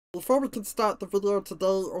before we can start the video today,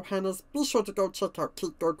 Ohana's, be sure to go check out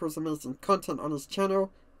Kid Goku's amazing content on his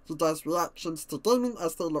channel. He does reactions to gaming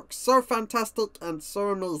as they look so fantastic and so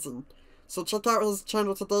amazing. So check out his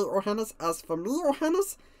channel today, Ohana's. As for me,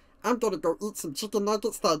 Ohana's, I'm gonna go eat some chicken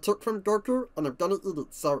nuggets that I took from Goku, and I'm gonna eat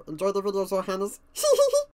it. So enjoy the videos, Ohana's.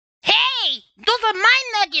 Hey! Those are my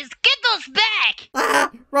nuggets! Get those back!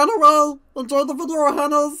 Ah! Run away! Enjoy the video,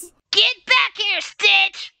 Ohana's! Get back here,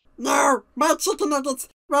 Stitch! No! My chicken nuggets!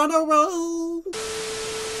 Run away!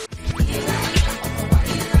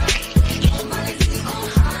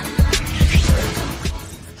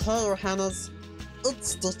 Hey, Ohana's.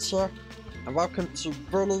 It's Stitch here, and welcome to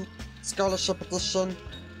Bully Scholarship Edition.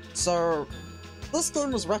 So, this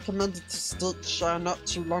game was recommended to Stitch not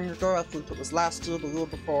too long ago. I think it was last year, the year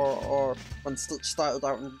before, or when Stitch started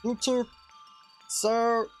out on YouTube.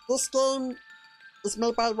 So, this game is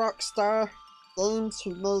made by Rockstar Games,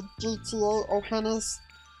 who made GTA, Ohana's.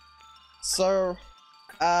 So,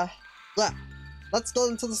 yeah, let's get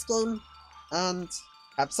into this game and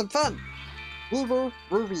have some fun. Woo woo.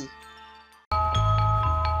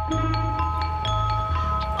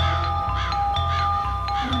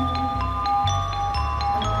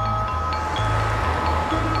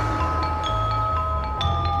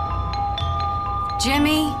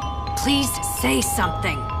 Jimmy, please say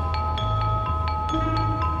something.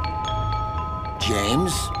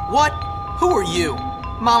 James? What? Who are you?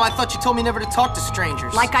 Mom, I thought you told me never to talk to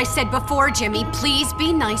strangers. Like I said before, Jimmy, please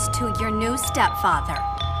be nice to your new stepfather.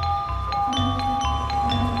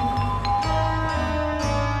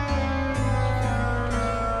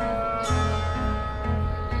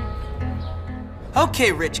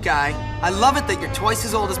 Okay, rich guy. I love it that you're twice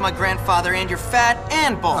as old as my grandfather and you're fat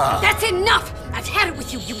and bald. That's enough! I've had it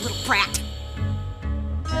with you, you little brat!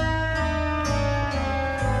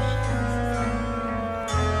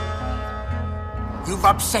 You've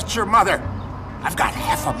upset your mother. I've got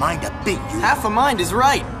half a mind to beat you. Half a mind is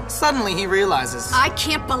right. Suddenly he realizes. I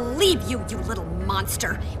can't believe you, you little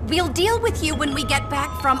monster. We'll deal with you when we get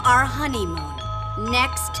back from our honeymoon.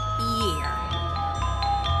 Next year.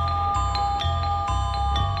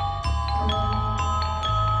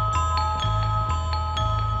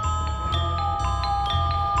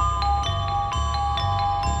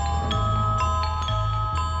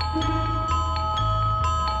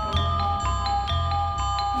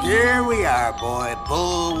 Here we are, boy.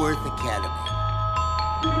 Bullworth Academy.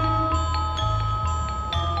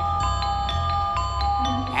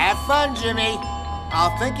 Have fun, Jimmy.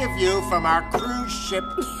 I'll think of you from our cruise ship.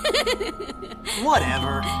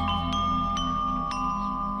 Whatever.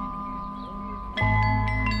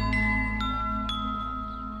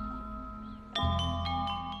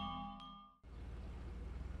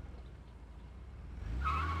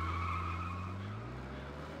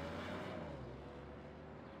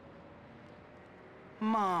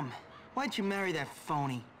 Mom, why'd you marry that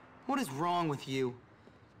phony? What is wrong with you?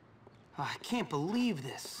 Oh, I can't believe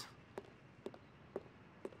this.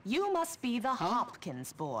 You must be the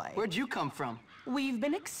Hopkins boy. Where'd you come from? We've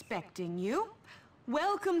been expecting you.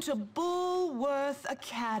 Welcome to Bullworth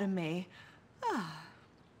Academy.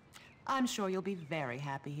 I'm sure you'll be very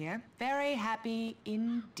happy here. Very happy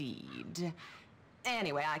indeed.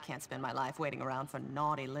 Anyway, I can't spend my life waiting around for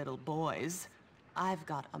naughty little boys. I've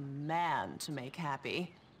got a man to make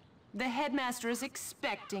happy. The headmaster is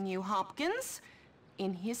expecting you, Hopkins,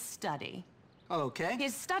 in his study. Okay.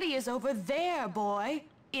 His study is over there, boy,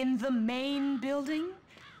 in the main building.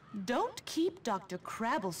 Don't keep Dr.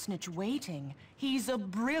 Crabblesnitch waiting. He's a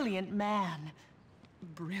brilliant man.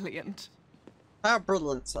 Brilliant. How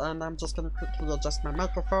brilliant, and I'm just gonna quickly adjust my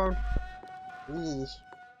microphone. There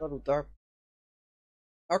we go.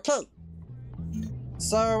 Okay.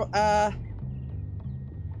 So,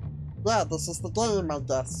 yeah, this is the game, I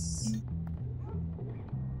guess.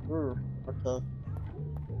 Ooh, okay.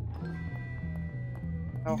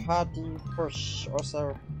 How hard do you push?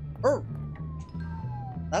 Also, oh!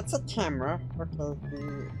 That's a camera. Okay,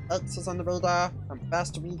 the X is on the radar. I'm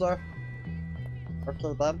fast reader.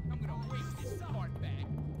 Okay then.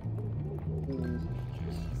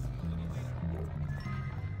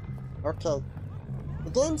 Okay. The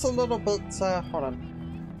game's a little bit, hold on.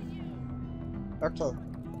 Okay.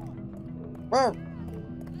 Whoa!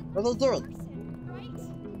 What are they doing?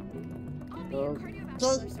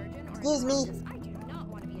 Okay, excuse me.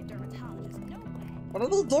 What are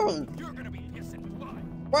they doing?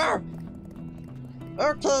 Wow!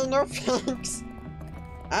 Okay, no thanks.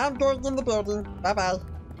 I'm going in the building. Bye-bye.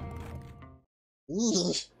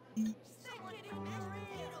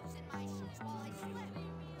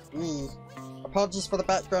 Apologies for the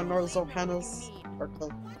background noise, Ohana's.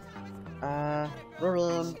 Okay. We're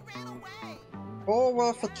in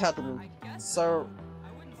Bulworth Academy. So,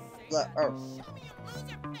 yeah,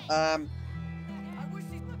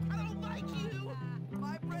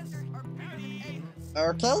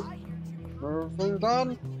 okay. Moving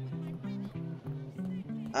on.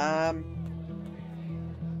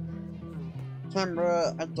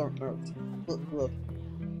 Camera, I don't know. It's a bit weird.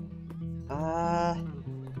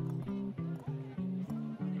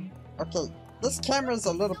 Okay, this camera is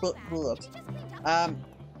a little bit weird.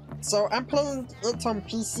 So I'm playing it on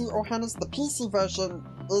PC, Ohannes. The PC version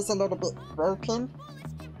is a little bit broken.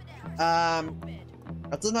 I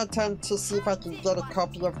did attempt to see if I can get a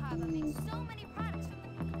copy of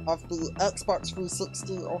the Xbox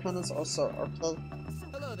 360, Ohannes, also, okay.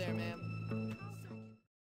 Hello there, ma'am.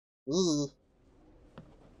 Oh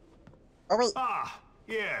wait. Ah,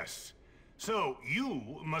 yes. So you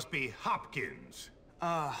must be Hopkins.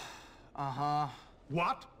 Uh-huh.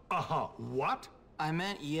 What? Uh-huh. What? I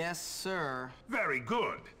meant yes, sir. Very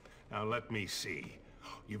good. Now let me see.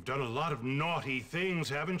 You've done a lot of naughty things,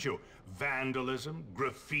 haven't you? Vandalism,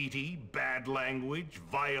 graffiti, bad language,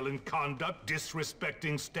 violent conduct,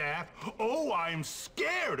 disrespecting staff. Oh, I'm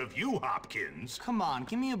scared of you, Hopkins. Come on,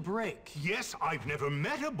 give me a break. Yes, I've never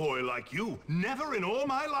met a boy like you. Never in all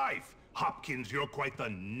my life. Hopkins, you're quite the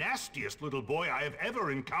nastiest little boy I have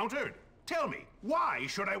ever encountered. Tell me, why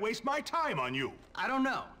should I waste my time on you? I don't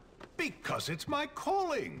know. Because it's my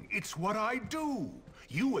calling. It's what I do.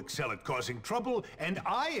 You excel at causing trouble, and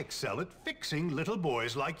I excel at fixing little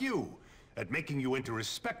boys like you. At making you into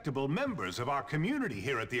respectable members of our community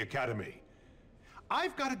here at the Academy.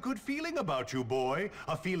 I've got a good feeling about you, boy.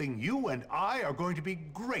 A feeling you and I are going to be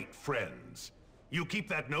great friends. You keep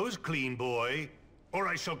that nose clean, boy, or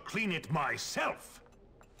I shall clean it myself.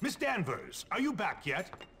 Miss Danvers, are you back yet?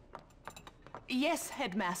 Yes,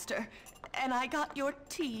 Headmaster. And I got your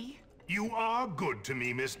tea. You are good to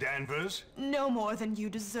me, Miss Danvers. No more than you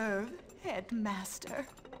deserve, Headmaster.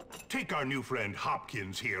 Take our new friend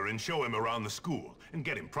Hopkins here and show him around the school and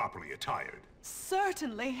get him properly attired.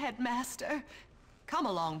 Certainly, Headmaster. Come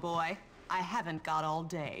along, boy. I haven't got all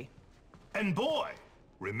day. And boy,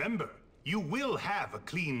 remember, you will have a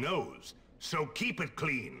clean nose. So keep it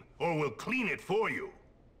clean, or we'll clean it for you.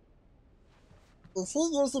 Is he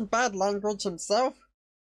using bad language himself?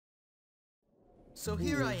 So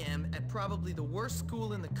here I am at probably the worst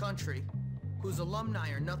school in the country, whose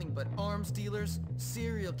alumni are nothing but arms dealers,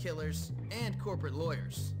 serial killers, and corporate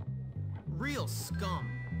lawyers. Real scum.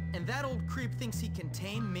 And that old creep thinks he can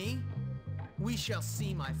tame me? We shall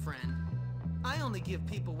see, my friend. I only give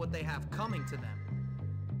people what they have coming to them.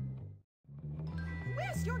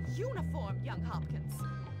 Where's your uniform, young Hopkins?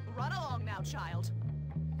 Run along now, child.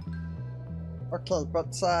 Okay,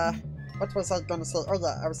 but, what was I gonna say? Oh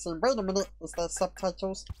yeah, I was saying, wait a minute, is there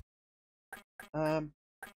subtitles? Yeah.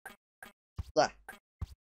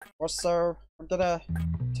 Also, I'm gonna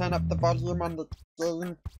turn up the volume on the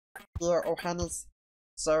game here, Ohannes,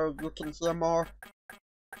 so you can hear more.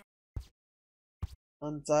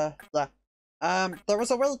 And, yeah. There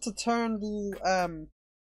was a way to turn the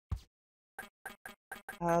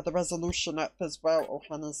resolution up as well,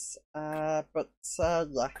 Ohannes, but,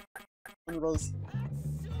 yeah. Anyways,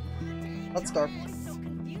 let's go.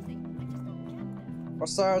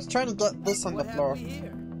 Also, I was trying to get this on the floor.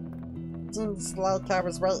 Seems like I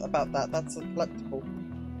was right about that. That's a collectible.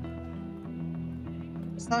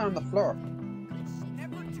 It's not on the floor.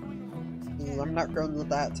 Yeah, I'm not going near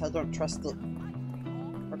that. I don't trust it.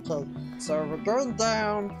 Okay, so we're going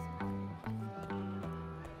down.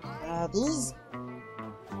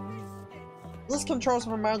 These controls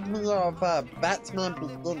remind me of Batman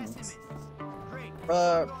Begins.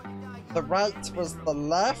 Where the right was the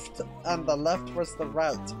left, and the left was the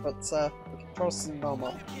right, but the controls seem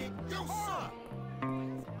normal.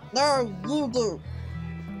 No, you do!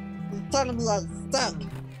 You're telling me I'm stuck!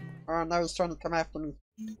 Oh, now he's trying to come after me.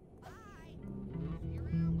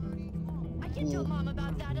 I can't tell Mom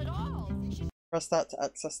about that at all. Press that to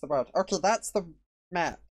access the world. Okay, that's the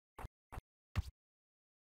map.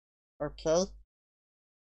 Okay.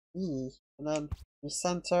 E, and then you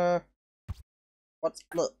center. What's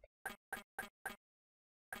flip?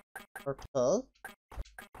 Okay.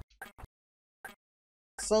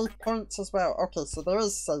 Save points as well. Okay, so there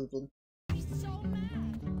is saving.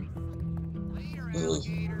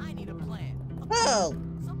 I need a plan. Hey!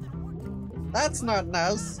 That's not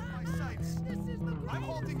nice. I'm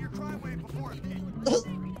halting your driveway before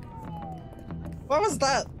What was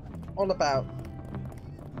that all about?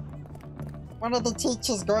 One of the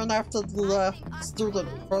teachers going after the student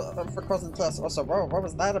for causing chaos. Also, whoa, what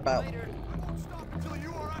was that about?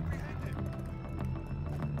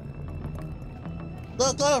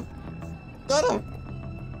 Yeah, get him! Get him!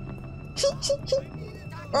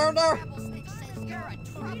 Oh no!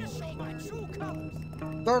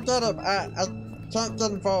 Go get him! I can't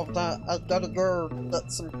get involved. I gotta go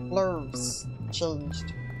get some clothes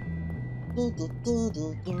changed.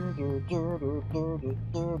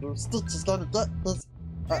 Stitch is gonna get his.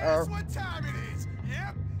 Guess what time it is?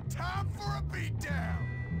 Yep, time for a beatdown.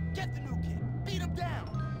 Get the new kid. Beat him down.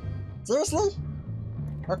 Seriously?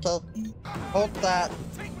 Okay. Hold that.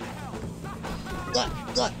 Yeah.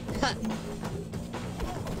 Ha.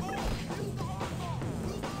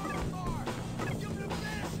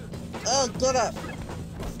 Oh, get up.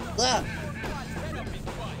 Yeah.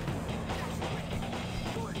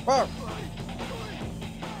 Oh.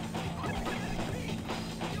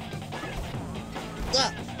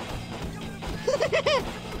 Yeah.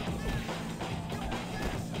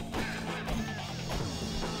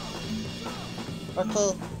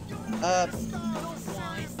 Okay.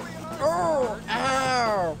 Oh,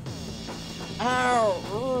 ow. Ow.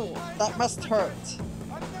 Ooh, that must hurt.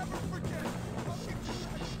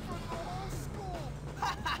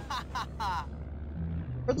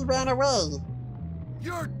 But he ran away.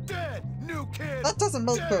 You're dead, new kid. That doesn't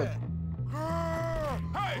make good.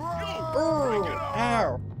 Hey, you! Ooh, Break it up!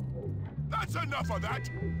 ow. That's enough of that!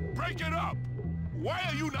 Break it up! Why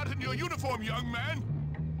are you not in your uniform, young man?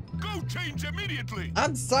 Go change immediately!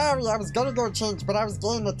 I'm sorry, I was gonna go change, but I was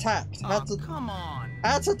getting attacked. Oh, come on. I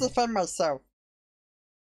had to defend myself.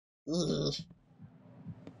 Ugh.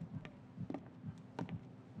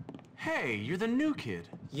 Hey, you're the new kid.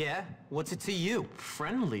 Yeah? What's it to you?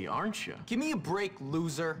 Friendly, aren't you? Give me a break,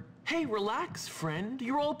 loser. Hey, relax, friend.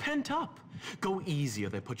 You're all pent up. Go easy or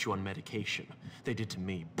they put you on medication. They did to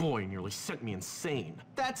me. Boy, nearly sent me insane.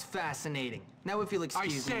 That's fascinating. Now if you'll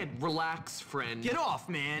excuse me. I said relax, friend. Get off,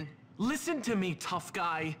 man. Listen to me, tough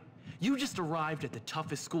guy. You just arrived at the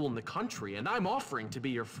toughest school in the country, and I'm offering to be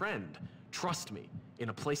your friend. Trust me, in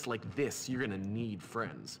a place like this, you're gonna need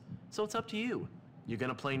friends. So it's up to you. You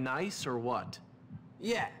gonna play nice or what?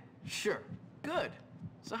 Yeah, sure. Good.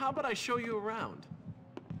 So how about I show you around?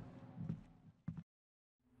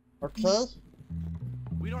 Okay.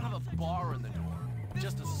 We don't have a bar in the dorm,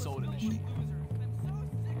 just a soda machine.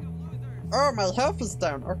 Oh, my health is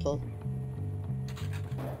down. Okay.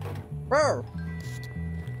 Whoa.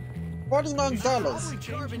 $49. Probably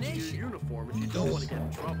change into your uniform if you don't want to get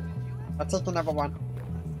in trouble. I'll take another one.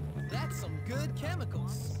 That's some good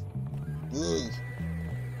chemicals. Yee.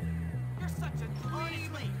 You're such a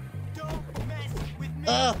honestly, don't mess with me!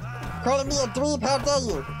 Calling me a dweeb, how dare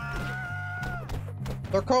you?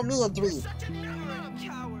 Don't call me a dweeb. Such a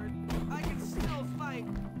coward. I can still fight.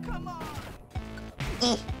 Come on.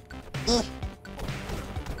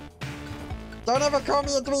 Don't ever call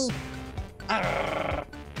me a dweeb. Arrgh.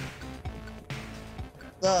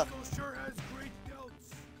 Yeah. Sure has great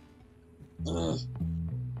belts.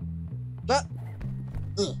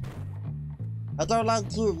 I don't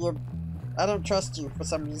like you. I don't trust you for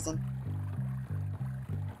some reason.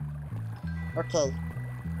 Okay.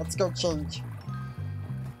 Let's go change.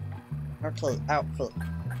 Okay, outfit.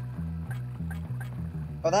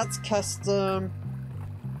 Oh, that's custom.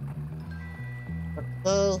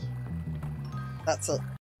 Okay. That's it.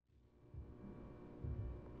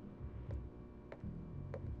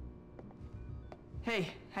 Hey,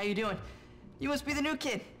 how you doing? You must be the new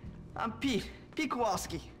kid. I'm Pete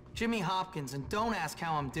Kowalski. Jimmy Hopkins, and don't ask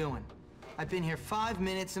how I'm doing. I've been here 5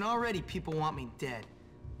 minutes and already people want me dead.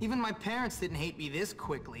 Even my parents didn't hate me this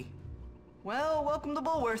quickly. Well, welcome to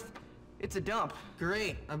Bullworth. It's a dump.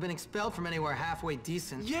 Great. I've been expelled from anywhere halfway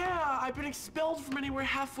decent. Yeah, I've been expelled from anywhere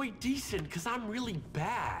halfway decent because I'm really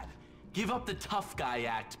bad. Give up the tough guy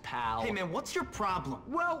act, pal. Hey man, what's your problem?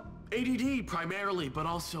 Well, ADD primarily, but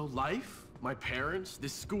also life, my parents,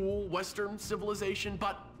 this school, Western civilization,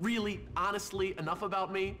 but really, honestly, enough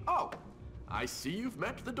about me. Oh, I see you've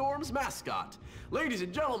met the dorm's mascot. Ladies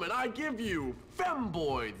and gentlemen, I give you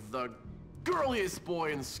Femboy, the girliest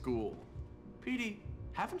boy in school. Petey,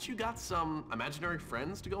 haven't you got some imaginary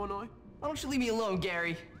friends to go annoy? Why don't you leave me alone,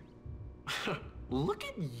 Gary? Look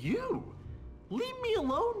at you. Leave me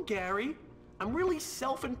alone, Gary. I'm really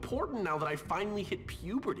self-important now that I finally hit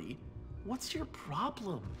puberty. What's your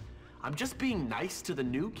problem? I'm just being nice to the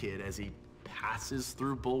new kid as he passes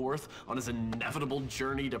through Bullworth on his inevitable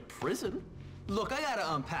journey to prison. Look, I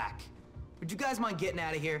gotta unpack. Would you guys mind getting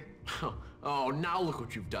out of here? Oh, now look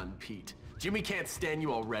what you've done, Pete. Jimmy can't stand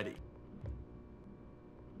you already.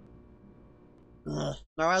 No,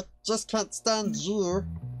 I just can't stand you,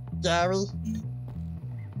 Gary.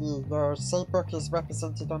 Your save book is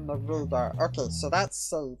represented on the radar. Okay, so that's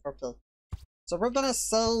save. Okay. So we're gonna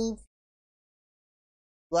save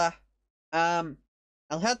Yeah. I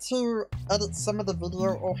had to edit some of the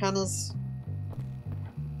video Ohana's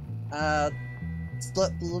to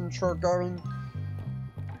get the intro going.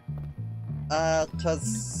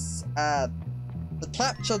 Cause the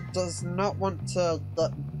capture does not want to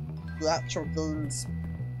get the actual game's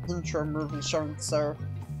intro movie shown, so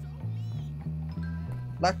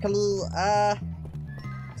luckily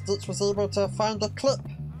Stitch was able to find a clip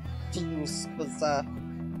to use, because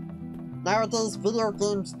nowadays video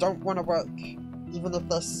games don't want to work, even if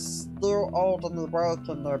they're still old and they work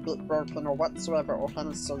and they're a bit broken or whatsoever, or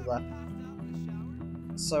so yeah.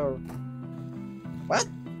 So what?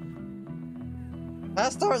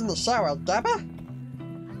 Fast start in the shower, Gabba?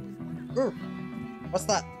 Ooh, what's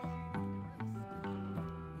that?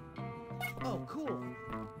 Oh, cool.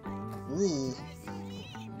 Eee.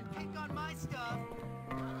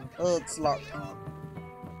 It's locked.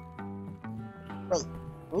 Wait,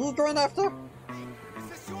 who are you going after?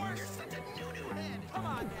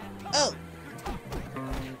 Oh!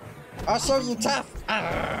 I'll show you tough!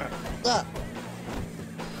 Yeah!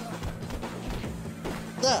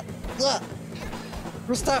 Yeah! Yeah!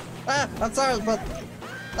 Gustav! Ah! I'm sorry, but...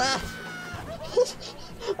 Ah!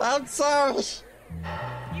 I'm sorry!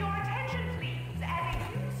 Your attention, please. As a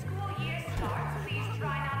new school year starts, please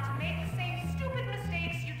try not to make the same stupid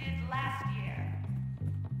mistakes you did last year.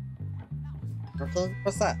 Okay,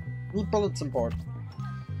 what's that? New bulletin board.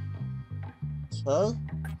 Okay.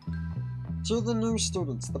 To the new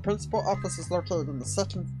students, the principal office is located on the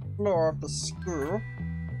second floor of the school.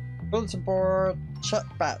 Bulletin board, check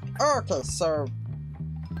back. Oh, okay, so...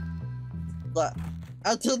 Yeah.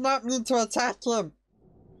 I did not mean to attack him!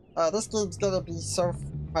 This game's gonna be so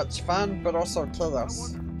much fun, but also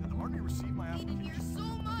chaos.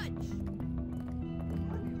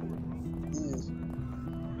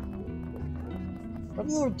 What are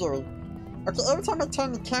you doing? Okay, every time I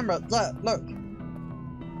turn the camera, yeah, look.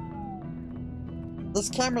 This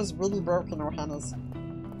camera's really broken, Ohana's.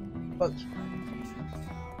 Look.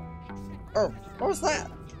 Oh, what was that?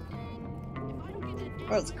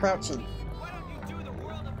 Oh, it's crouching.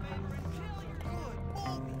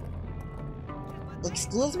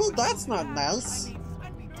 Excuse me? That's not nice.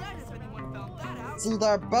 See,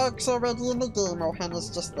 there are bugs already in the game.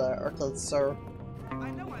 Ohana's just there. Okay, so...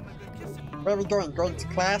 where are we going? Going to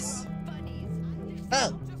class?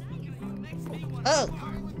 Hey! Hey!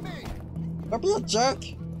 Don't be a jerk!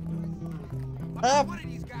 Help!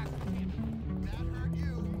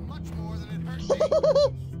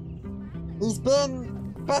 He's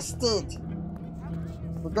been busted!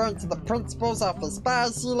 We're going to the principal's office. Bye,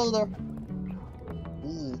 see you later!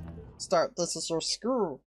 Start, this is your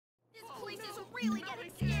school. This place is really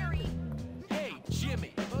getting scary. Hey,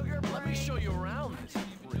 Jimmy, let me show you around this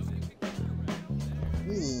prison.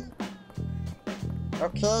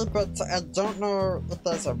 Okay, but I don't know if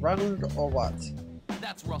there's a running or what.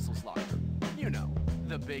 That's Russell's locker. You know,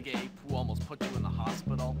 the big ape who almost put you in the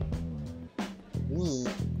hospital.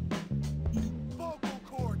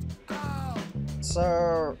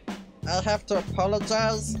 So, I have to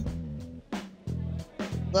apologize.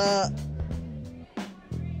 I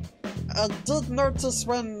did notice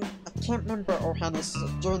when, I can't remember Ohana's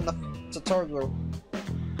during the tutorial.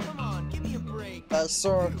 Come on, give me a break. I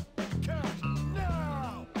saw...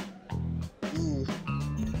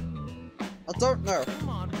 I don't know. Come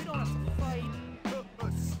on, we don't have to fight.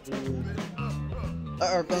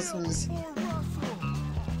 Uh-oh, don't sneeze.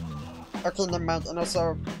 Okay, never mind, and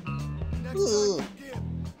also...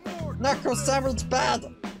 Knuckle Savage bad!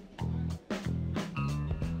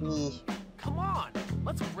 Come on,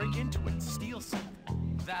 let's break into it and steal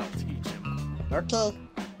something. That'll teach him. Okay.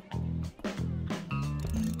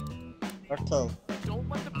 Okay. Don't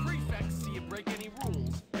let the prefects see you break any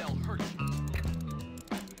rules. They'll hurt you.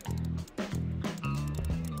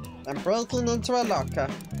 I'm breaking into a locker.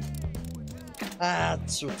 Ah,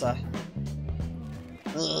 shooter.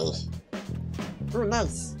 Oh,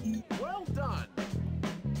 nice. Well done.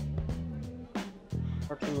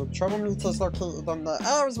 Okay, trouble meter's located on the...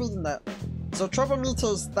 Oh, I was reading that. So trouble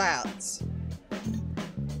meter's that.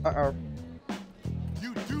 Uh-oh.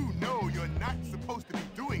 You do know you're not supposed to be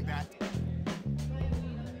doing that.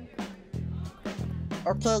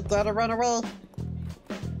 Okay, gotta run away.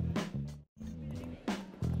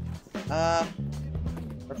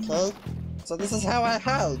 Okay. So this is how I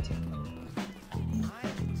hide.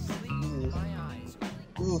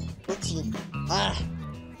 Ooh, itchy. Ah.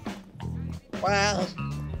 Wow.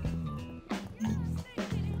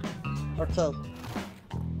 Okay.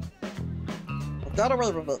 I got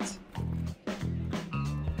away with it.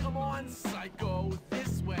 Come on, psycho,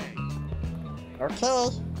 this way. Okay.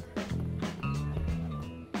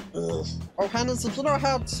 Oh, Hannahs, if you know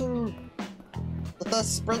how to... If there's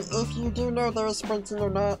sprint, if you do know there is sprinting or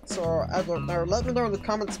not, or I don't know, let me know in the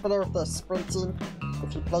comments below if there's sprinting,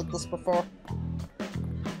 if you played this before.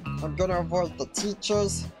 I'm gonna avoid the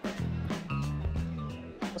teachers.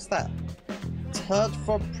 What's that? Ted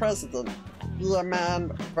for president. Be a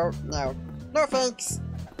man, vote now. No thanks!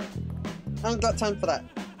 I ain't got time for that.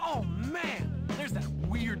 Oh man, there's that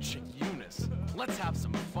weird chick Eunice. Let's have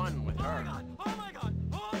some fun with her. Oh my god!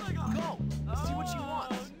 Oh my god! Go! See what she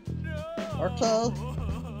wants. Okay. Oh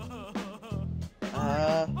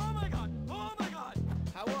my god! Oh my god!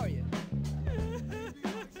 How are you?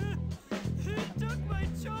 He took my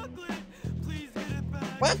chocolate! Please get it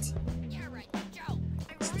back! What?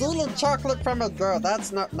 Stealing chocolate from a girl,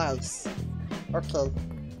 that's not nice. Okay.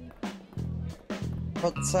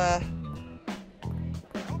 But,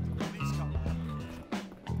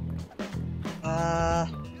 oh,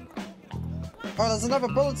 there's another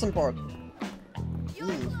bulletin board.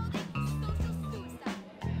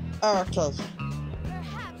 Oh, okay.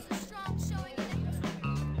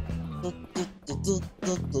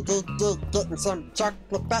 Getting some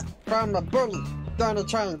chocolate back from a bully. Gonna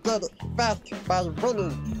try and get it back by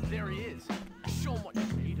winning. There he is. Show him what you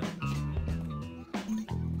made of.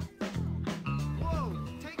 Whoa!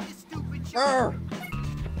 Take this stupid Oh!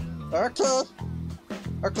 Okay.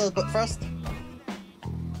 Okay, but first...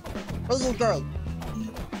 Where you going?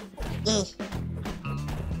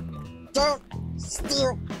 Don't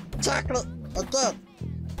steal chocolate again!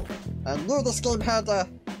 I knew this game had a...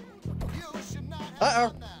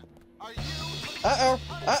 Uh-oh! Uh-oh!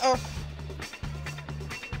 Uh-oh!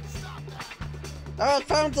 Oh, I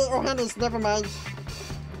found it! Oh, Hannahs, never mind.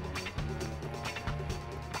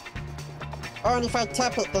 Oh, and if I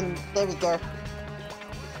tap it, then there we go.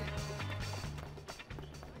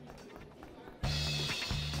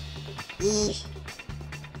 Eesh.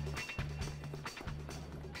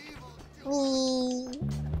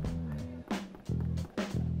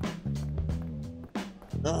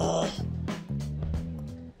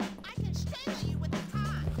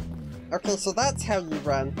 Okay, so that's how you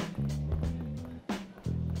run.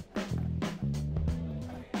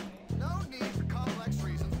 No need for complex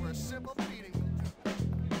reasons. We're a simple feeding.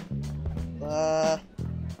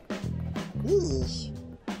 Eesh.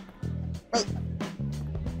 Wait.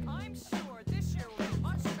 I'm sure this year will be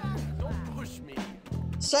much stronger. Don't push me.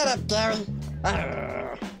 Shut up, Gary.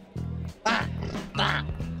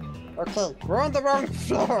 Okay, we're on the wrong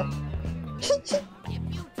floor.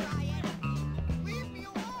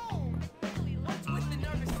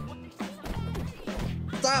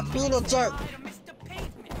 Stop being a jerk.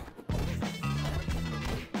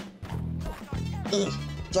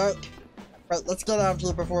 Jerk. Right, let's get out of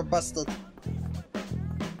here before we're busted.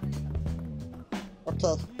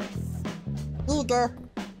 Okay. Here you go.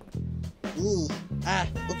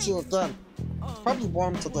 It's you again. It's probably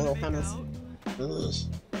warm today, Hannahs.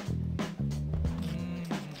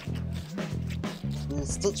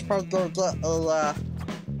 Stitch probably go get a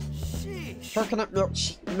coconut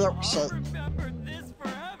milkshake. Remember this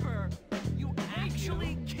forever. You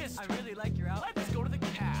actually kissed her. I really like your outfit. Let's go to the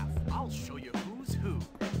calf. I'll show you who's who.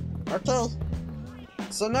 Okay.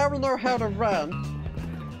 So now we know how to run.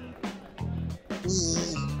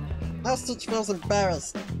 Now Stitch feels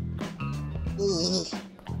embarrassed.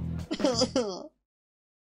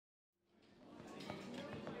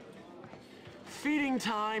 Feeding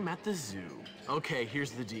time at the zoo. Okay,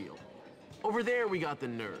 here's the deal. Over there, we got the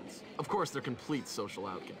nerds. Of course, they're complete social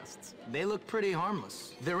outcasts. They look pretty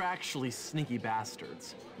harmless. They're actually sneaky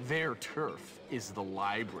bastards. Their turf is the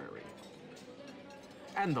library.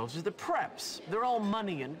 And those are the preps. They're all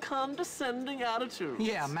money and condescending attitudes.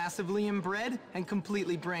 Yeah, massively inbred and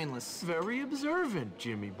completely brainless. Very observant,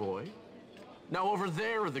 Jimmy boy. Now over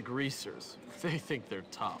there are the greasers. They think they're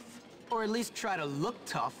tough. Or at least try to look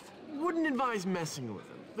tough. Wouldn't advise messing with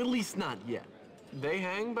them. At least not yet. They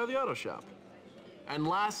hang by the auto shop. And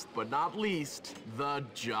last but not least, the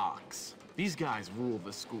jocks. These guys rule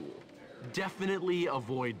the school. Definitely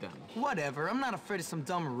avoid them. Whatever, I'm not afraid of some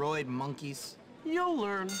dumb roid monkeys. You'll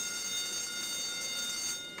learn.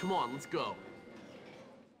 Come on, let's go.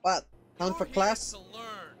 What? Time for class? To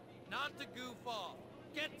learn, not to goof off.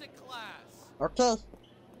 Get to class. Okay.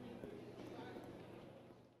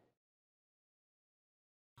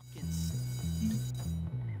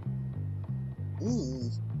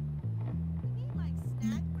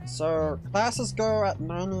 So, classes go at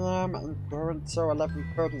 9 AM and go until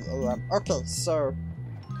 11:30 AM. Okay, so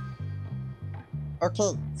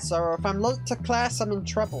if I'm late to class, I'm in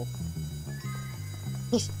trouble.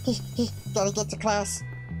 Gotta get to class.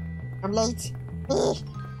 I'm late.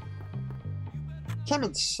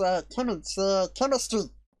 chemistry.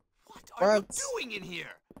 What are Words. you doing in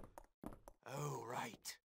here? Oh, right.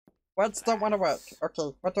 Words don't want to work.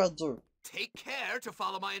 Okay, what do I do? Take care to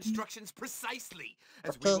follow my instructions precisely,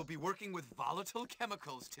 as we Okay. will be working with volatile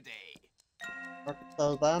chemicals today.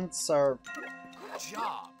 Okay then, so... Good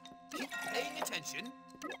job. Keep paying attention.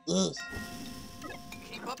 Eesh.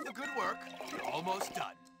 Keep up the good work. You're almost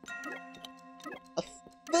done. I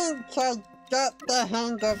think I got the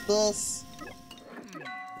hang of this.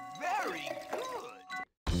 Very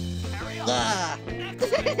good. Carry on. Yeah!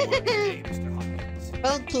 Excellent work today, Mr. Hopkins.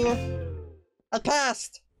 Thank you. I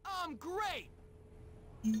passed. Great.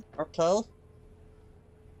 Okay.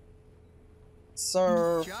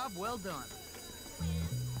 So... Job well done.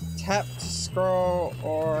 Tap to scroll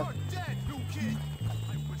or...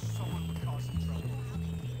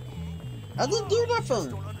 I didn't do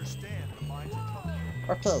nothing!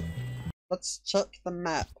 Okay. Let's check the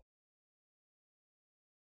map.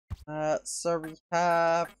 So we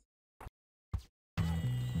have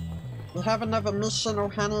another mission,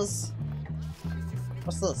 Ohana's.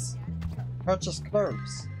 What's this? Purchase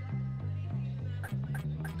clothes.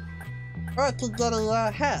 Oh, I could get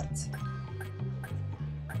a hat.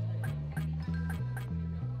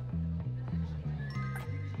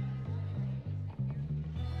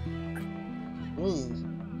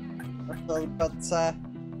 Okay, but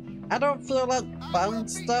I don't feel like buying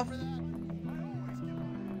stuff.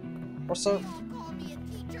 Also,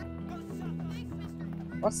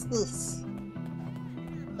 what's this?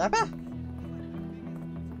 Dabba?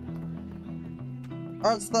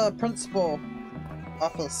 Oh, it's the principal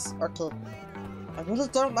office. Okay. I really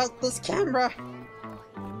don't like this camera.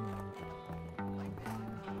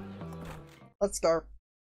 Let's go.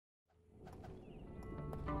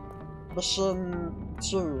 Mission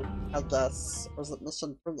 2, I guess. Or is it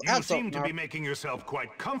mission 3? I You don't seem know. to be making yourself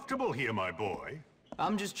quite comfortable here, my boy.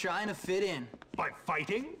 I'm just trying to fit in. By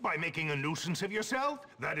fighting? By making a nuisance of yourself?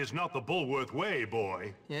 That is not the Bullworth way,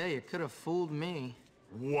 boy. Yeah, you could have fooled me.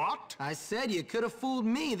 What? I said you could have fooled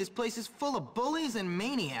me. This place is full of bullies and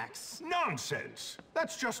maniacs. Nonsense!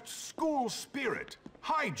 That's just school spirit.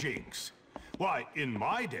 Hijinks. Why, in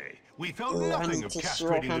my day, we felt Ooh, I nothing need of to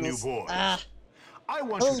castrating the new Johannes. boys. Ah. I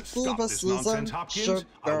want you Hey, to stop Fever this season nonsense, Hopkins. should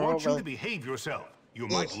I go want you away. to behave yourself. You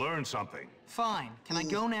might learn something. Fine. Can I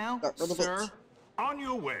go now, Got rid of it. sir? On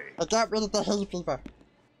your way. I got rid of the hay fever.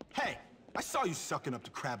 Hey, I saw you sucking up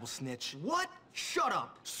to Crabble Snitch. What? Shut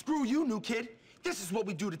up. Screw you, new kid. This is what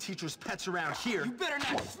we do to teachers' pets around here. You better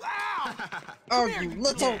not. Ow! Oh, Come here, you kid.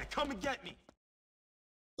 little... Yeah, come and get me.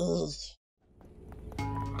 Ugh.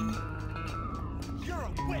 You're a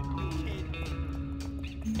whip, new kid.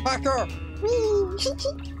 Back up! Whee!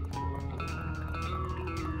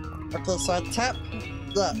 Okay, so I tap.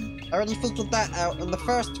 Yeah, I already figured that out in the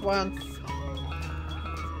first one.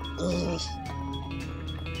 Ugh.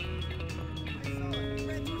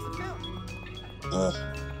 Ugh.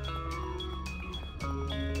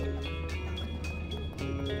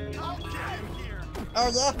 Oh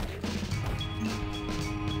yeah?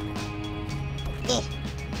 Ugh.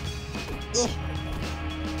 Ugh.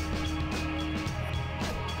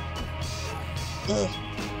 Ugh.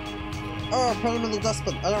 Oh, put him in the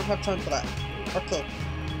dustbin. I don't have time for that. Okay.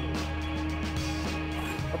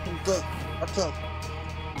 Open gate. Okay.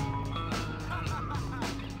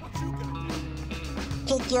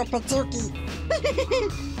 Kick your patookie.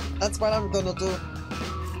 That's what I'm gonna do.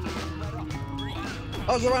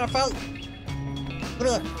 Oh, you wanna fight? Come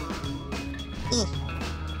here. Ugh.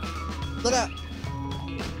 Get out.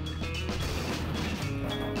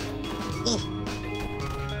 Ugh.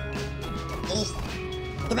 Ugh.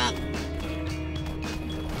 Come on.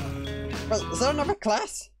 Wait, is there another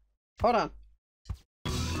class? Hold on.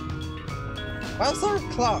 Why is there a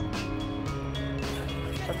clock?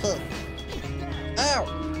 Okay. Ow!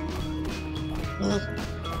 Ugh.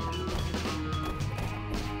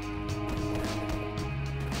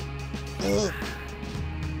 Ugh.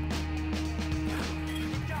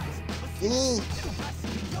 Ugh.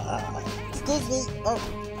 Excuse me. Oh,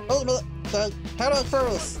 wait a minute. Okay. How do I throw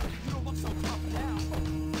this?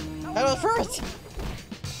 How do I throw it?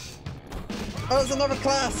 Oh, there's another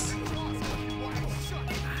class.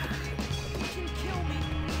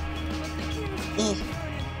 Ugh.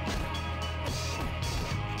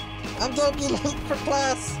 I'm gonna be late for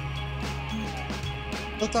class.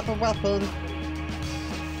 Pick up a weapon.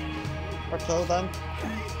 Okay then.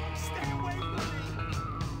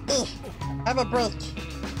 Ugh. Have a break.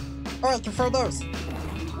 Oh, I can throw those.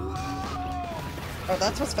 Oh,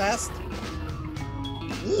 that was fast.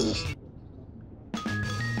 Ugh.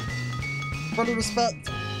 Fully respect.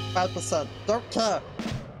 5%. Don't care.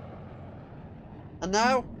 And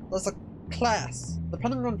now, there's a class.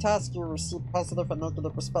 Depending on task, you receive positive and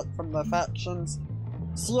negative respect from the factions.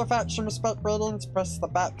 See your faction respect ratings, press the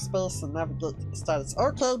backspace and navigate to the status.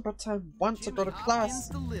 Okay, but I want to go to class.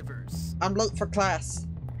 Delivers. I'm late for class.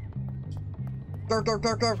 Go, go,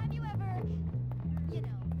 go, go.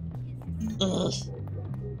 Ugh.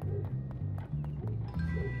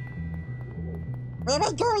 Where am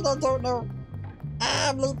I going? I don't know.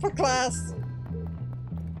 I'm late for class.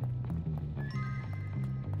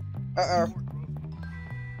 Uh-oh.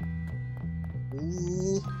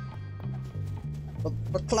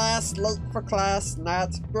 For class, late for class, not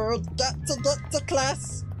good. Got to get to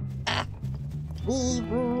class. Ah. Wee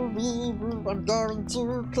woo, wee woo, I'm going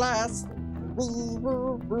to class. Wee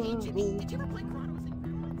woo, wee woo.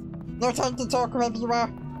 No time to talk wherever you are.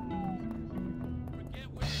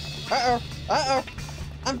 Uh-oh, uh-oh.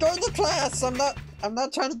 I'm going to class. I'm not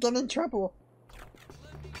trying to get in trouble.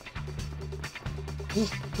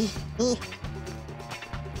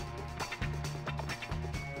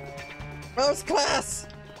 Where's class?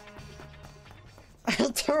 I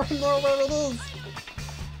don't know where it is.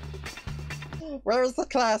 Where is the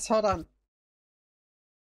class? Hold on.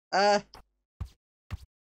 How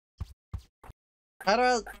do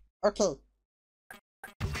I... Okay.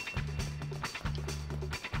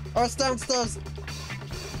 Oh, it's downstairs.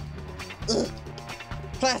 Ugh.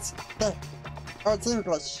 Class. There. Oh, it's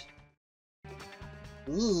English.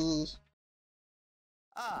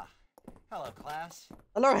 Ah, hello, class.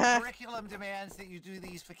 Hello, Hack. Curriculum demands that you do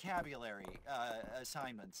these vocabulary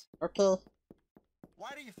assignments. Okay.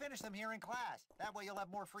 Why don't you finish them here in class? That way you'll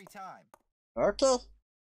have more free time. Okay.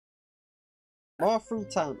 More free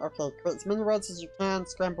time. Okay, create as many words as you can,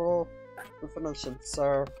 scramble information.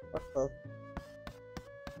 So, okay.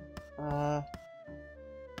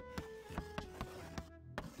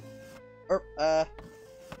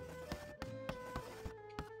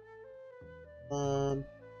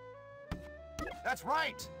 That's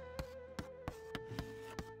right!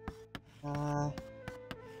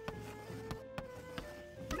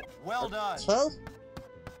 Well done. Okay.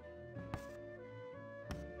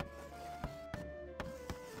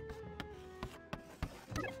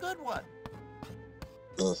 Good one.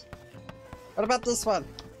 Ugh. What about this one?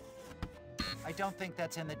 I don't think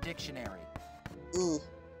that's in the dictionary. Ugh.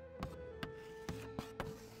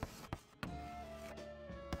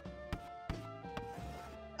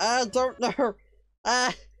 I don't know.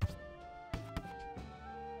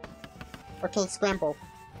 Okay, scramble.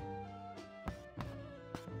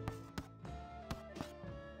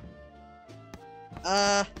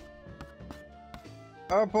 Oh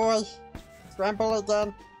boy. Scramble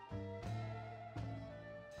again.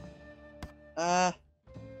 Oh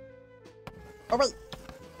wait. Is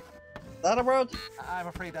that a word? I'm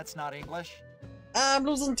afraid that's not English. I'm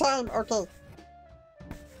losing time. Okay.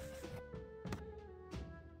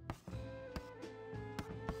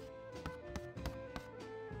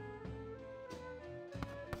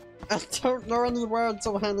 I don't know any words,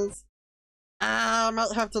 Johannes. I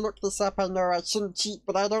might have to look this up. I know I shouldn't cheat,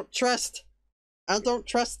 but I don't trust. I don't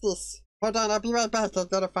trust this. Hold on, I'll be right back. I've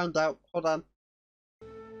got to find out. Hold on.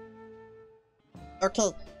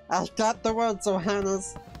 Okay, I got the words,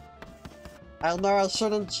 Johannes. I know I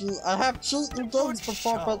shouldn't cheat. I have cheated games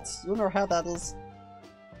before, but you know how that is.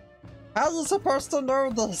 How are you supposed to know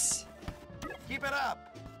this? Keep it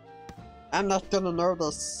up. I'm not gonna know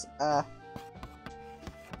this.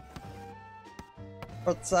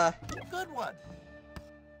 But, Good one.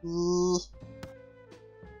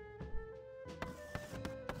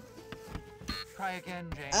 Try again,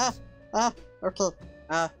 James. Okay.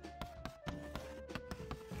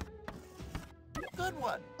 Good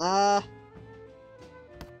one. I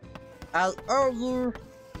owe you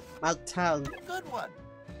my time. Good one.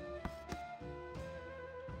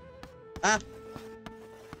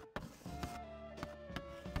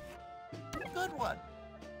 Good one.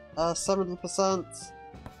 70%.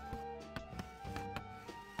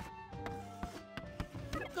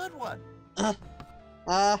 Good one. Did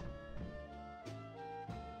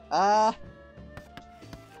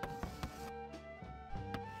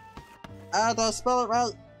I spell it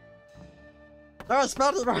right? No, I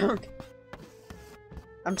spelled it wrong.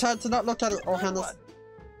 I'm trying to not look at it, Johannes.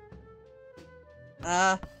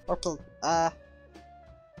 Okay.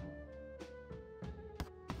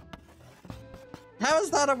 How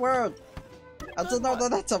is that a word? I didn't know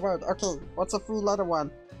that that's a word. Okay, what's a three-letter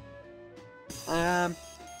one? I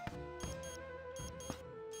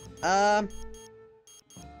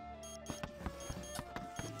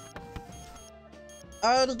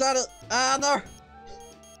already got it. No.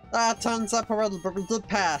 Time's up already, but we did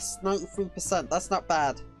pass. 93%. That's not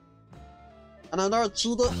bad. And I know I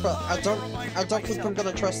cheated, but I don't think I'm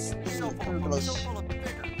gonna trust the English.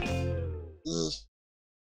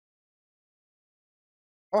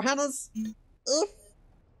 Oh, Hannah's, if,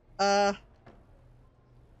 okay,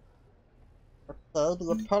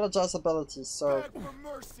 the apologize ability, so. Beg for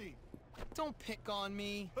mercy. Don't pick on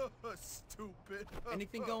me. Stupid.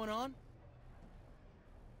 Anything going on?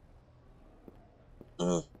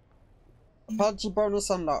 Apology bonus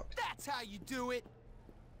unlocked. That's how you do it.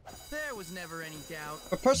 There was never any doubt.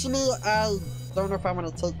 But personally, I don't know if I want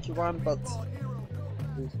to take you on, but.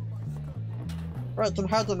 Right, can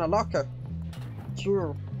hide in a locker.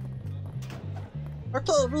 Sure.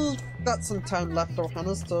 Okay, we've got some time left,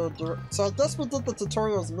 Ohana's, to do it. So I guess we did the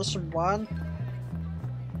tutorials mission 1.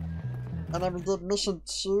 And then we did mission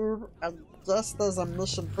 2. I guess there's a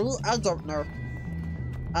mission 3. I don't know.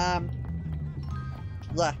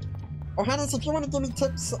 Yeah. Ohana's, if you want to give me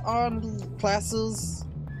tips on the classes,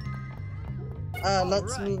 let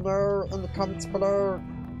me know in the comments below.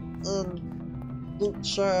 In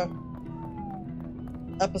future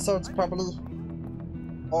episodes, probably.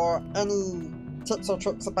 Or any tips or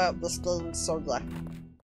tricks about this game, so yeah.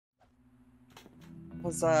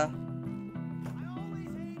 Was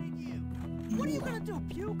What are you gonna do,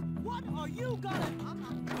 Puke? What are you gonna...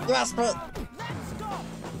 You asked for it! Let's go!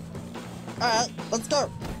 Alright, let's go!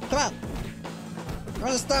 Come on! We're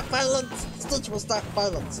gonna stop violence! Stitch will stop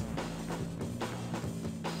violence!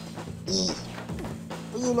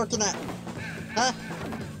 What are you looking at? Huh?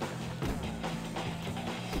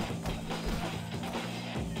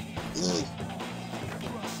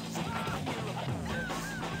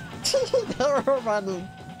 They're running.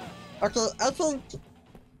 Okay, I think.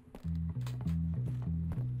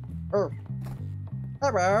 Oh.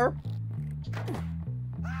 Hello.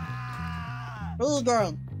 Where are you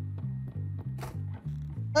going?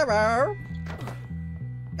 Hello.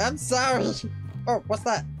 I'm sorry. Oh, what's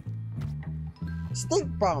that?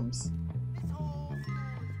 Stink bombs.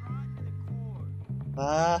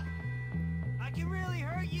 I can really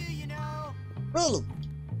hurt you, you know. Really?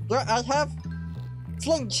 Do I have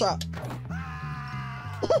slingshot?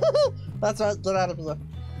 That's right, get out of here.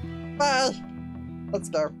 Bye! Let's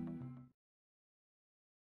go.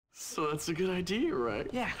 So that's a good idea, right?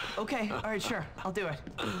 Yeah, okay, alright, sure, I'll do it.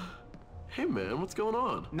 Hey man, what's going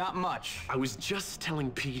on? Not much. I was just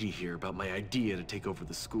telling Petey here about my idea to take over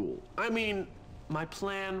the school. I mean, my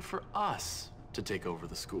plan for us to take over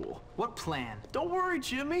the school. What plan? Don't worry,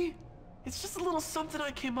 Jimmy. It's just a little something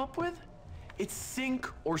I came up with. It's sink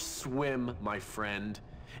or swim, my friend.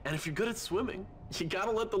 And if you're good at swimming, you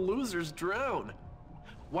gotta let the losers drown.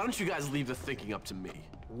 Why don't you guys leave the thinking up to me?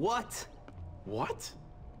 What? What?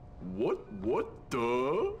 What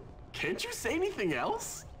the? Can't you say anything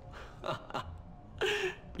else?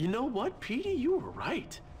 You know what, Petey? You were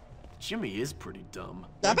right. Jimmy is pretty dumb.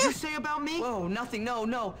 What'd you say about me? Whoa, nothing,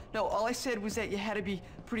 no. All I said was that you had to be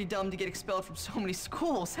pretty dumb to get expelled from so many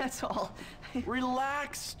schools, that's all.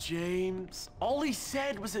 Relax, James. All he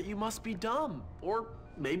said was that you must be dumb. Or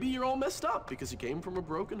maybe you're all messed up because you came from a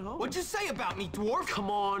broken home. What'd you say about me, dwarf? Come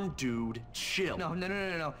on, dude. Chill.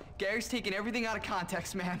 No. Gary's taking everything out of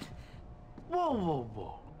context, man.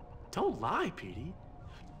 Whoa. Don't lie, Petey.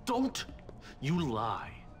 Don't you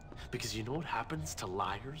lie. Because you know what happens to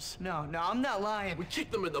liars? No, I'm not lying. We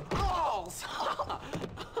kick them in the balls!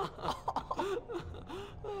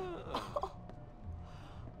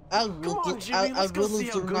 Come on, Jimmy, let's go see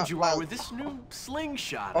how good you are with this new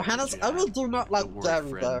slingshot. Ohana's, I really do not like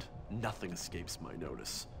Gary, though. Nothing escapes my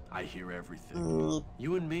notice. I hear everything.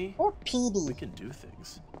 You and me, or Petey, we can do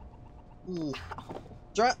things.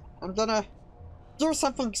 I'm gonna do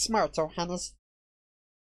something smart, Ohana's.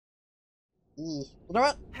 You know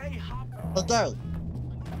what? Hey, hop. Hey, Gary.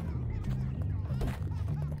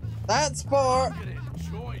 That's for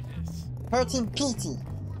hurting Petey.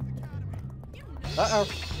 Uh-oh.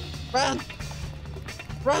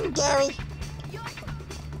 Run, Gary!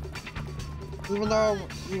 Even though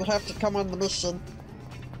you have to come on the mission.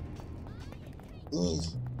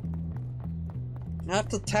 I have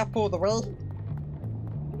to tap all the way.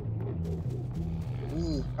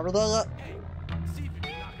 Are we there yet?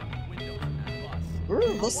 Ooh,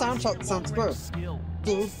 this soundtrack sounds good.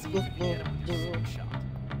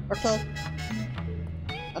 Okay.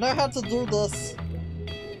 I know how to do this.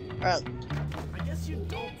 Alright. I guess you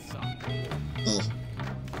don't suck.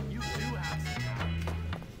 You do have some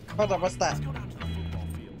talent. Hold on, what's that? Let's go down to the football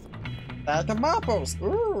field. Bag of marbles.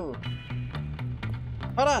 Ooh.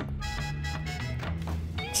 Hold on.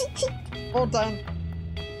 Hold on.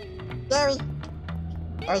 Gary.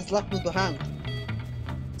 Oh, he's left me behind.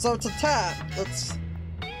 So to tap, it's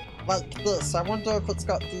like this. I wonder if it's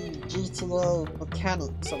got the GTA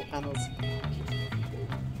mechanics of Hannah's.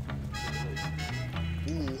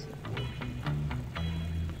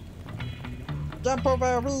 Jump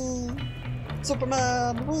over, wee!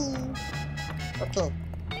 Superman, wee! Okay.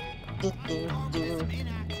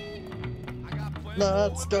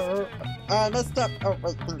 Let's go. I messed up. Oh,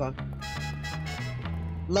 wait, hang on.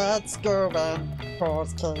 Let's go and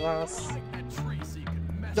cause chaos.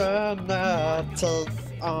 Gonna take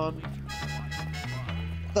on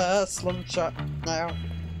the slingshot now.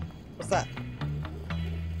 What's that?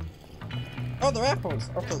 Oh, they're apples.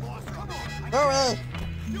 Okay. Go away!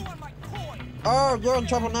 Oh, you're in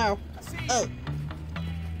trouble now. Hey.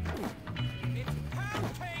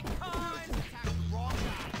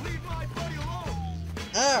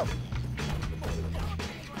 Ow!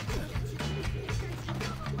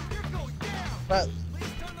 Right.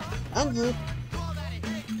 And you.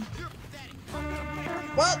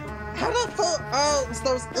 What? How did I fall? Oh, it's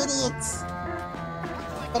those idiots.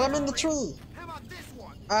 But I'm in the tree.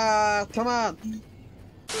 Come on.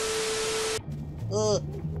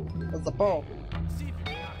 There's a ball.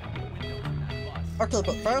 Okay,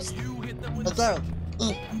 but first, again.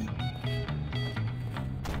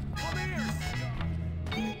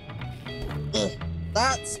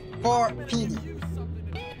 That's for Petey.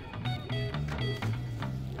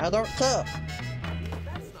 I don't care.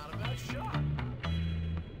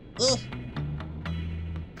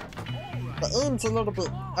 The aim's a little bit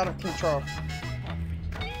out of control.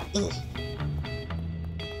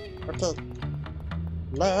 Okay.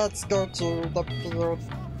 Let's go to the field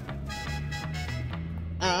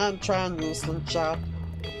and try and use slingshot.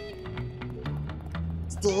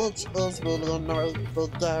 Stitch is really annoyed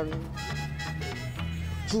with Gary.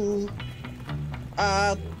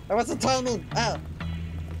 I wasn't timing!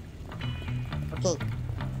 Okay.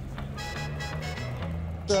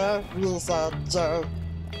 Gary's a joke.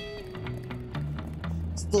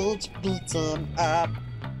 Stitch beats him up.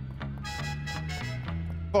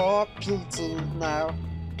 For Petey now.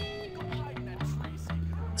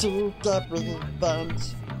 To get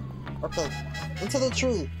revenge. Okay, into the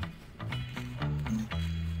tree.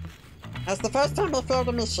 That's the first time I failed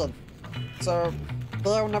a mission. So,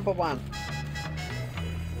 fail number 1.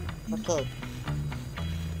 Okay.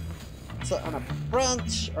 Sit on a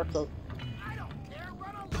branch. Okay.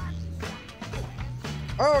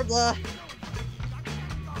 Oh yeah.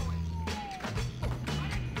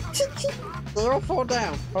 They all fall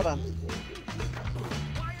down. Hold on.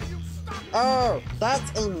 Oh,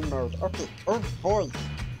 that's aiming mode. Okay. Oh boy.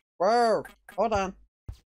 Whoa. Hold on.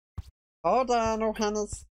 Hold on, oh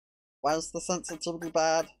Hannahs. Why is the sensitivity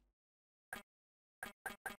bad?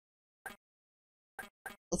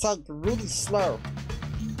 It's like really slow.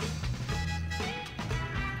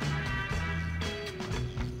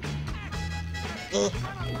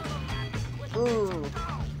 Ooh.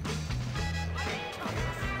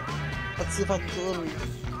 Let's see if I can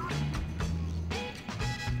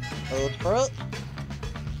wait for it.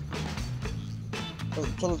 Wait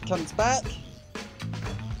until it comes back.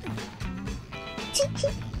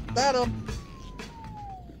 Got him.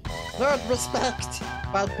 Nerd respect.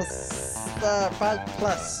 5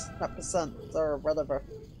 plus, not percent or whatever.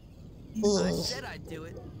 I said I'd do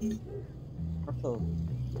it. Okay.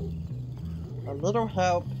 A little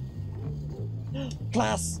help.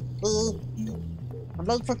 Class! I'm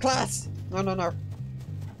late for class! No.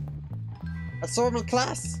 I saw him in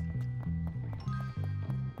class!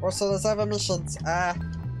 Also, there's other missions.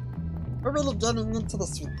 We're really getting into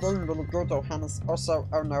this game really good, oh Hannahs. Also,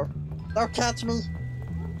 oh no. Don't catch me!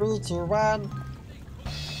 3, 2, 1.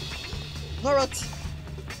 Know it!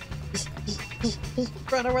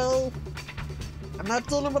 Run away! I'm not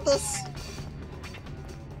dealing with this!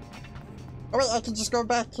 Oh wait, I can just go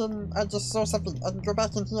back and I just saw something. I can go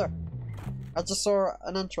back in here. I just saw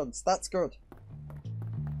an entrance. That's good.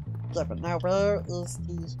 Yeah, but now where is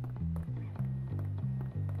the...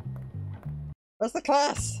 Where's the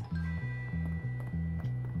class?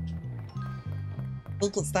 I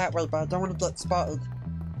think it's that way, but I don't want to get spotted.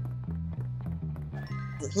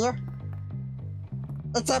 Is it here?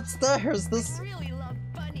 It's upstairs! This... I really love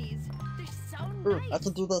bunnies. They're so Ooh, nice. I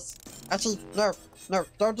can do this. Actually, no,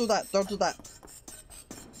 don't do that, don't do that.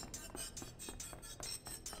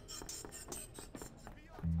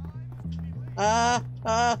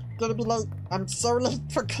 Gonna be late. I'm so late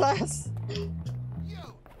for class.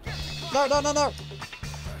 No,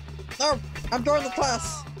 I'm going to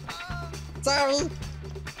class. Sorry.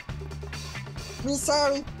 Me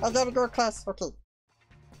sorry, I gotta go to class. Okay,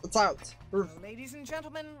 it's out. Ooh. Ladies and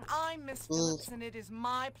gentlemen, I'm Miss Phillips, and it is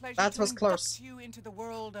my pleasure That to was induct close. you into the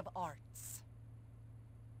world of arts.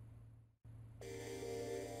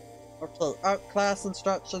 Okay, art class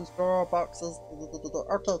instructions, drawer boxes.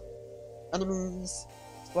 Okay, enemies,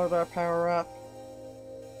 explode our power up.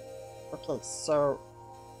 Okay, so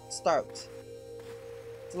start.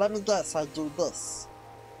 So let me guess, I do this.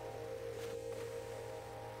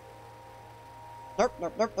 Nope,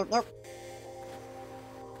 nope, nope, nope, nope.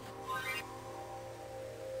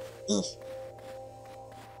 Eesh.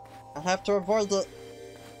 I have to avoid it.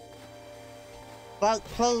 Like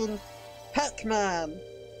playing Pac-Man.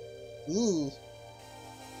 Eee.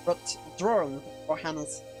 But drawing for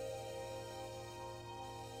Hannah's.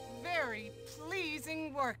 Very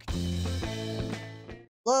pleasing work.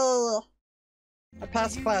 Yay! I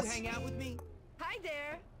passed class. Hang out with me? Hi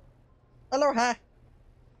there. Hello, hi.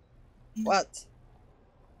 What?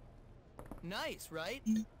 Nice, right?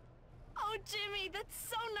 Oh, Jimmy, that's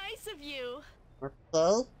so nice of you.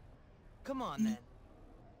 Okay. Come on, then.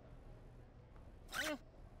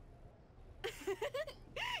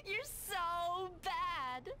 You're so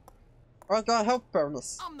bad. I got a health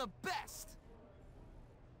bonus. I'm the best.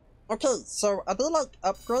 Okay, so are they like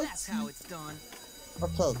upgrades? That's how it's done.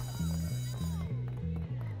 Okay.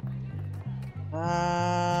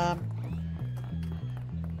 I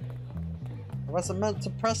wasn't meant to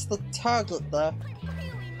press the target there.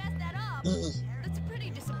 Really messed that up. That's pretty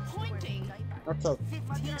disappointing. Okay,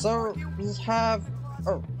 so we have...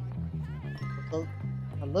 Oh. Okay,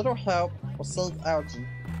 a little help will save Algie.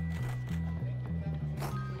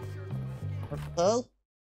 Okay.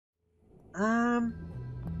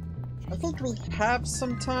 I think we have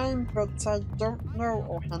some time, but I don't know,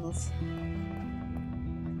 Ohana's.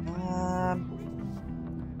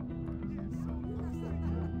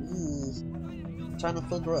 Trying to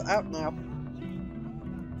figure it out now.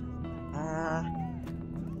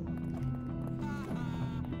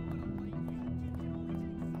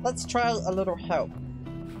 Let's try a little help.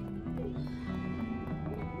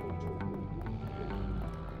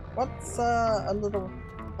 What's a little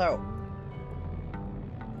help?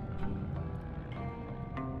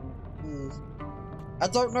 I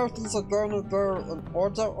don't know if these are gonna go in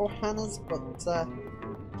order, Ohana's, but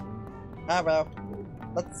ah well.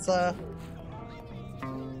 Let's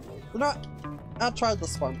you know what? I'll try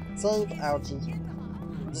this one. Save Algie.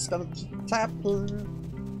 I'm just gonna keep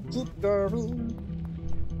tapping, keep going.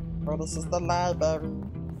 Oh, this is the library.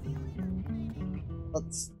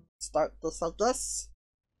 Let's start this, I guess.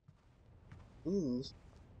 Ooh.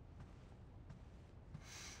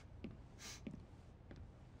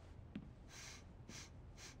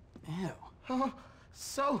 Ew. Oh,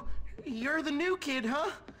 so you're the new kid,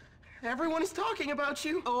 huh? Everyone is talking about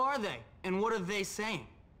you. Oh, are they? And what are they saying?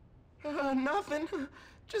 Nothing.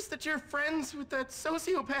 Just that you're friends with that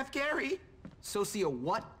sociopath Gary. Socio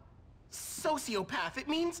what? Sociopath. It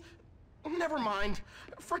means... Never mind.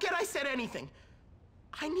 Forget I said anything.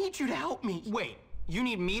 I need you to help me. Wait, you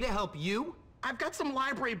need me to help you? I've got some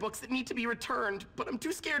library books that need to be returned, but I'm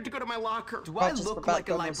too scared to go to my locker. Do I look like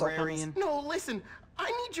a librarian? No, listen.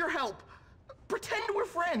 I need your help. Pretend we're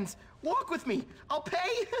friends. Walk with me. I'll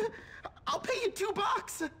pay. I'll pay you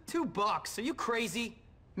 $2. $2? Are you crazy?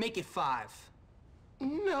 Make it 5.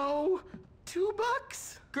 No.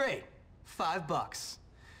 $2? Great. $5.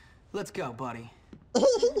 Let's go, buddy.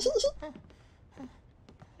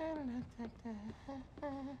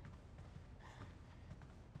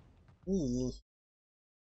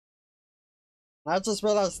 I just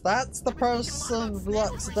realized that's the person we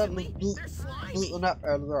accidentally beaten up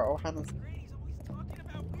earlier, Ohana's.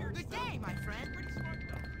 Good day, my friend.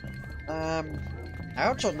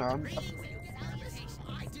 Algernon.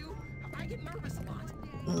 I do. I get nervous a lot.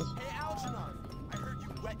 Hey, Algernon. I heard you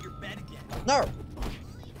wet your bed again. No.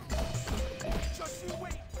 Just you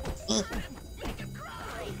wait. Make him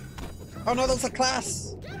cry. Oh no, there's a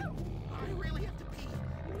class. I really have to pee.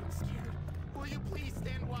 I'm scared. Will you please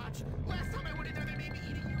stand watch? Last time I went in there, they made me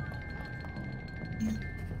eat a urinal.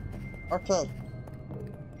 Okay.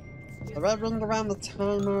 So red ring around the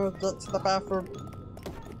timer, get to the bathroom.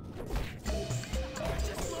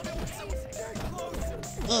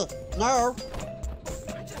 No!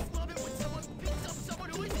 I just love it when someone beats up someone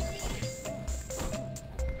who isn't me.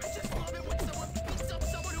 I just love it when someone beats up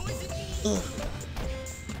someone who isn't me.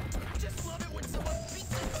 I just love it when someone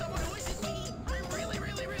beats up someone who isn't me. I'm really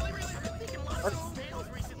thinking a lot of those tales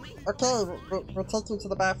recently. Okay, we'll take you to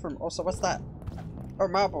the bathroom. Also, what's that? Oh,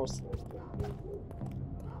 marbles.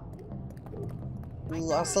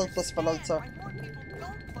 I'll save this for later.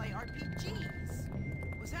 Don't play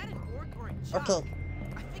RPGs. Was that an orc or a job? Okay.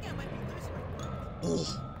 I think I might be losing my mind.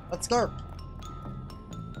 Let's go.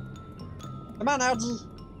 Come on, Algie.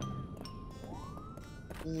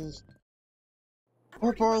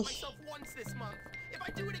 Oh boy. Myself once this month. If If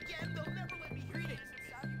I do it again, they'll never let me read it.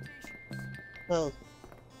 Hey.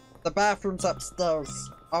 The bathroom's upstairs.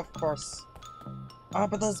 Of course. Oh,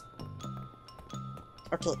 but there's...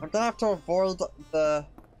 Okay, I'm gonna have to avoid the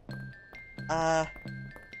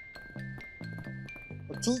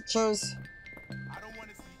teachers. I don't want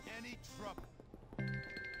to see any trouble.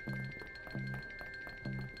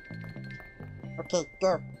 Okay,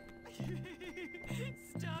 go.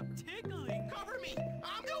 Stop tickling. Cover me.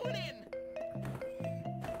 I'm going in.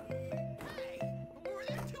 Hey, were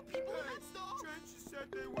there two people in that stall? Trench said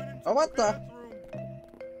they went into Oh, what the? bathroom.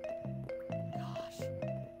 Gosh.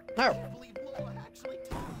 No. I can't believe Lola actually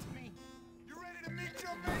talked to me. You ready to meet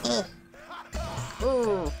your maker?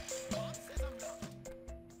 Ooh. Mom says I'm not.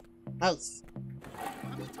 Nice.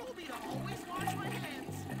 Mommy told me to always wash my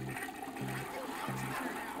hands. I feel much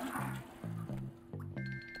better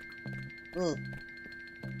now.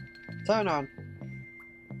 Turn on.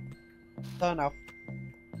 Turn off.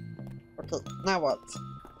 Okay, now what?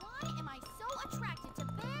 Why am I so attracted to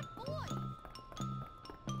bad boys?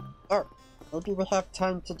 Oh, maybe we have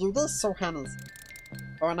time to do this, so Hannah's.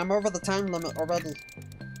 Oh, and I'm over the time limit already.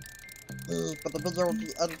 But the video will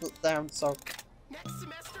be edited down, so... Next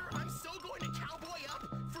semester, I'm still going to Cowboy Up,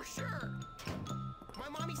 for sure. My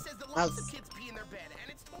mommy says that lots of kids pee in their bed, and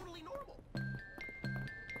it's totally normal.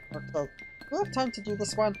 Okay, we have time to do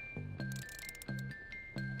this one.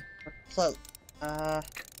 Okay,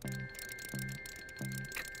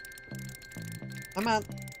 come on.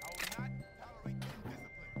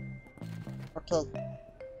 Okay.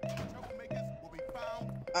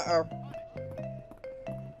 Uh-oh.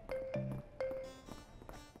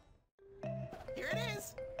 Here it is.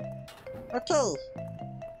 Okay.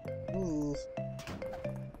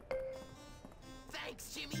 Thanks,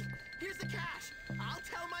 Jimmy. Here's the cash. I'll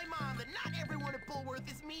tell my mom that not everyone at Bullworth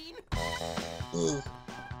is mean.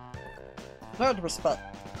 Nerd respect.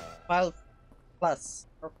 5 plus.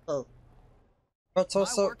 Okay. But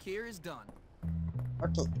also... My work here is done.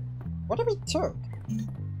 Okay. What do we took?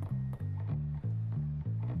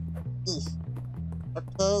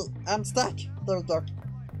 Okay, I'm stuck. There we go.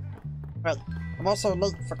 Right. I'm also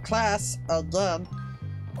late for class again.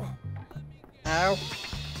 Ow.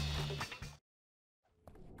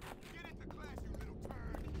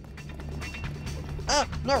 Ah!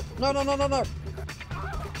 No! No, no, no, no, no!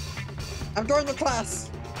 I'm going to class!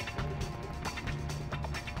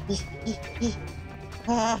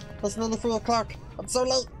 Ah! It's nearly 3 o'clock. I'm so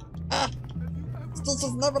late! Ah!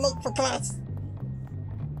 Teacher's never late for class!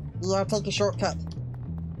 Yeah, I'll take a shortcut.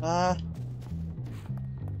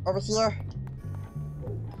 Over here.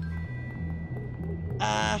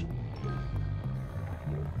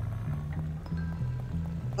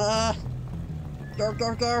 Go,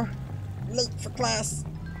 go, go. Late for class.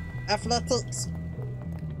 Athletics.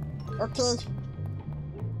 Okay.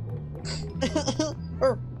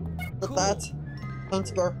 Oh, with that. Time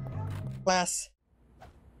to go. Class.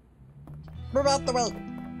 Move out the way.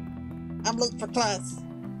 I'm late for class.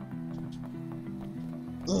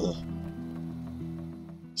 Ugh.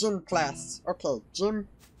 Gym class. Okay, gym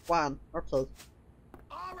 1. Okay.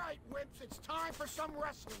 All right, wimps, it's time for some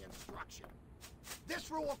wrestling instruction. This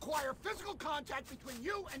will require physical contact between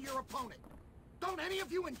you and your opponent. Don't any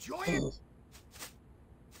of you enjoy it?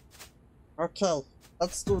 Okay,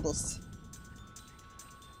 let's do this.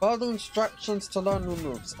 Follow the instructions to learn new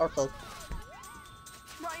moves. Okay.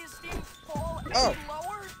 Try to stand fall any Oh.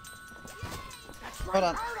 lower? That's Hold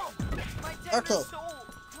on. My tender Okay. soul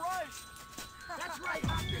crushed. That's right,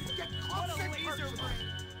 Hopkins. Get close and personal.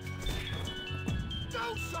 Do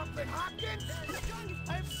something, Hopkins!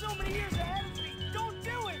 I have so many years ahead of me. Don't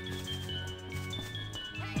do it.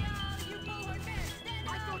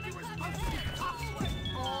 I thought you were supposed to be tough, sweat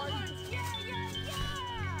boy.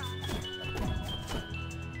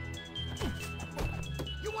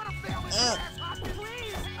 You want to fail this class, Hopkins?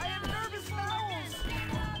 Please, I have nervous bowels.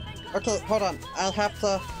 Okay, hold on. I'll have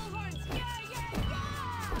to...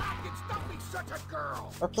 Hopkins, don't be such a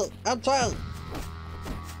girl. Okay, I'm trying.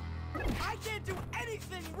 I can't do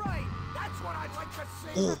anything right. That's what I'd like to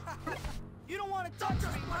see. You don't want to touch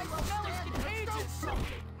me. My smell is contagious.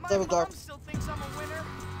 My There we go. mom still thinks I'm a winner.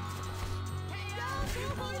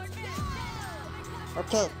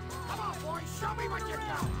 Okay. Come on, boy, show me what you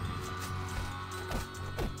got.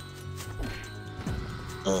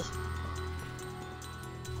 Ugh.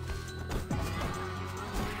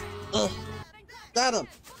 Ugh. Got him.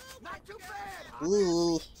 Not too bad.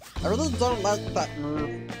 Ooh. I really don't like that move.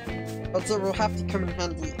 But it will have to come in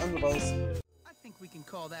handy anyways. I think we can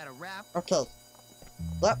call that a wrap. Okay.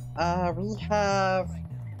 Yep, we have...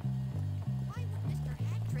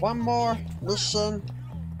 one more mission.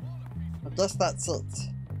 I guess that's it.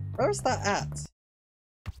 Where's that at?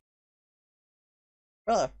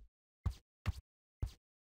 Where?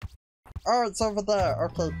 Oh, it's over there.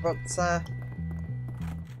 Okay, but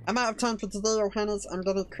I'm out of time for today, Johannes. I'm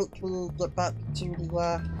gonna quickly get back to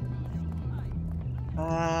the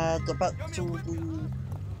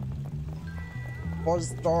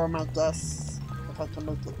boys' dorm, I guess, if I can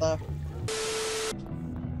make it there.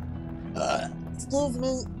 Excuse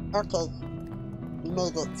me. Okay, we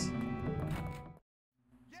made it.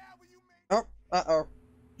 Oh, uh-oh.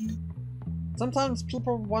 Sometimes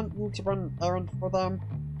people want you to run an errand for them.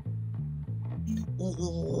 They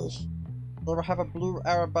will have a blue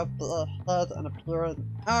arrow above their head and appear in—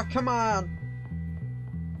 Oh, come on!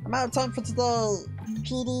 I'm out of time for today,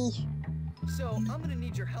 Petey! So, I'm gonna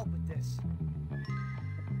need your help with this.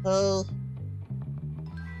 Hey.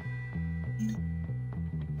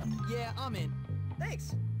 Yeah, I'm in.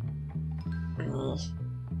 Thanks.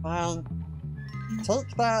 Fine.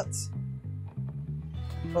 Take that.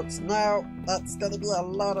 But now, that's gonna be a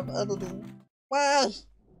lot of editing. Why?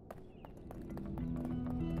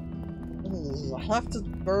 I have to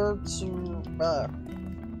go to where?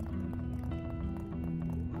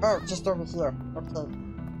 Oh, just over here. Okay.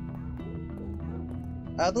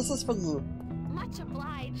 This is for you. Much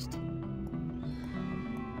obliged.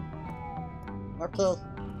 Okay.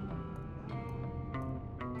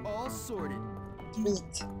 All sorted.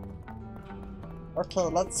 Sweet. Okay,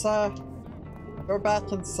 let's go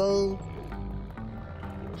back and save.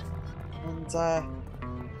 And yeah,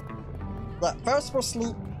 first we'll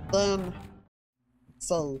sleep, then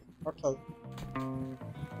save. Okay.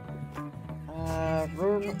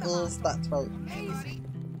 Room is that way. Easy.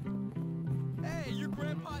 Hey, your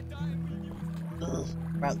grandpa died when you was—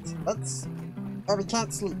 Right, let's— Oh, we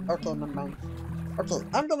can't sleep. Okay, never mind. Okay,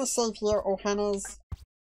 I'm gonna save here, Johannes.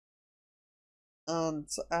 And,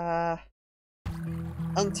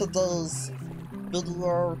 end today's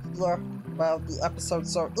video here, well, the episode.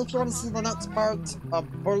 So, if you want to see the next part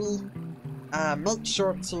of Bully, make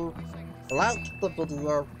sure to like the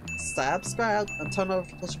video, subscribe, and turn on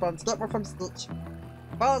notification button to get more from Stitch.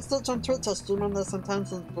 Follow Stitch on Twitch, I stream on there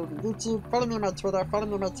sometimes, including YouTube. Follow me on my Twitter, follow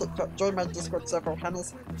me on my TikTok, join my Discord server,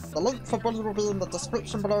 Johannes. The link for Bully will be in the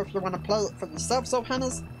description below if you want to play it for yourself, so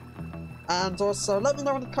Johannes. And also, let me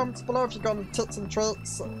know in the comments below if you've got any tips and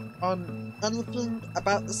tricks on anything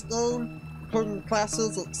about this game, including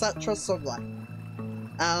classes, etc. So yeah.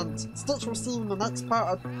 And Stitch will see you in the next part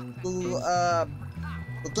of the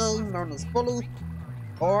game known as Bully,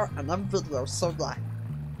 or another video. So yeah.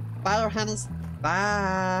 Bye, Johannes.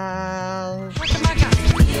 Bye.